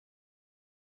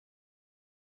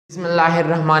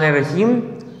Bismillahirrahmanirrahim.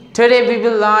 Today we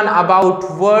will learn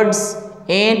about words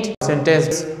and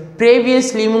sentences.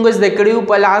 Previously mungas dekadu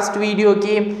pa last video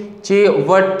ke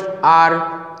what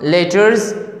are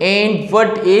letters and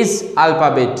what is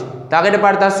alphabet. Tagad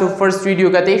parta so first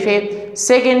video ka te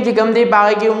second ki kam de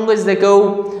paage ke mungas dekau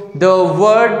the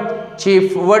word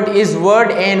chief what is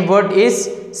word and what is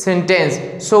sentence.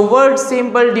 So word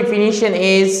simple definition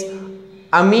is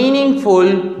a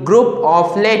meaningful group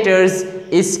of letters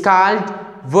is called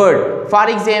word. For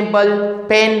example,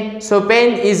 pen. So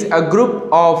pen is a group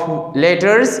of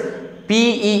letters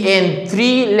pen,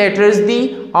 three letters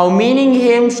दी और meaning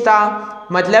है मुश्ता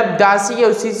मतलब दासी या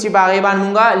उसी से बागे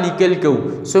बानूंगा लिखल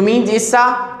को. So means it's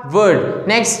a word.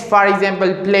 Next, for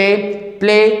example, play.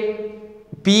 Play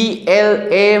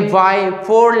play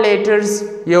four letters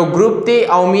yo group थे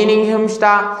और meaning है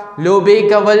मुश्ता लोबे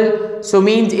कवल. So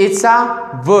means it's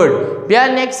a word.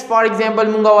 Yeah, next for example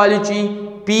munga waluchi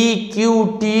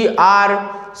PQTR.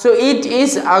 So it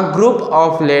is a group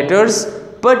of letters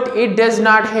but it does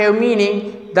not have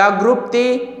meaning. The group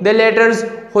the letters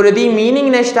already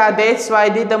meaning nashta, that's why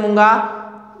the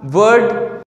tamunga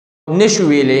word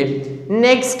nishuile.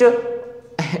 Next,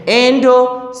 and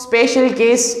special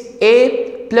case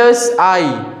A plus I.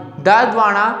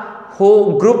 Dadwana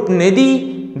ho group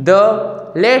nidi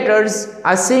the letters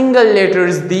a single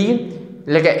letters the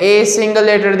like a single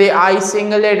letter de I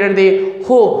single letter de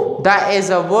ho that is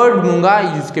a word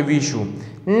munga use ke vishu.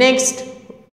 Next,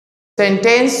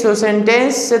 sentence. So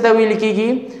sentence se tawil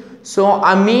ki so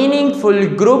a meaningful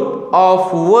group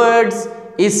of words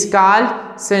is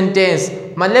called sentence.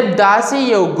 Matlab dasi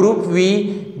yo group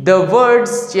we the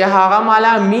words che haga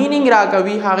mala meaning ra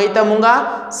kavi hage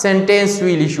tamunga sentence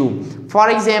will issue. For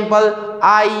example,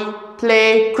 I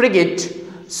play cricket.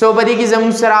 So badi ki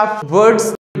zamu saraf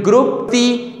words group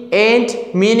the and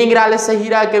meaning rala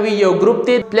sahira kavi yo group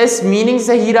the plus meaning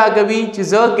sahira kavi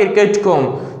chiza cricket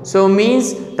kom. So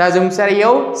means tazum sar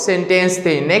yo sentence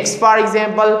the. Next for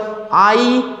example,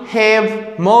 I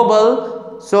have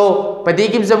mobile. So badi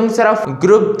ki zamu saraf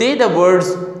group the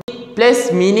words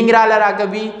plus meaning rala ra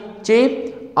kavi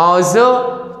che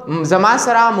zama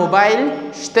sara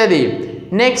mobile study.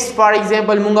 Next for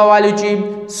example munga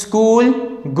waluchi school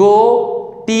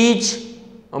go teach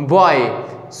boy.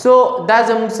 So that's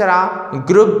a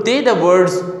group the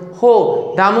words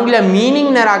ho damungla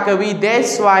meaning nara kavi,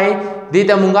 that's why the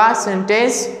munga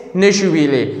sentence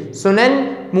nishuvile. So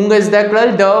then munga is the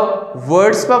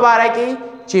words pabara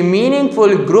ke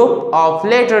meaningful group of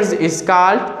letters is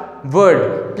called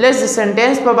word plus the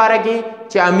sentence pabara ke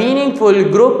a meaningful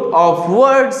group of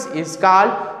words is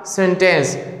called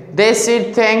sentence. That's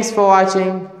it. Thanks for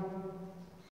watching.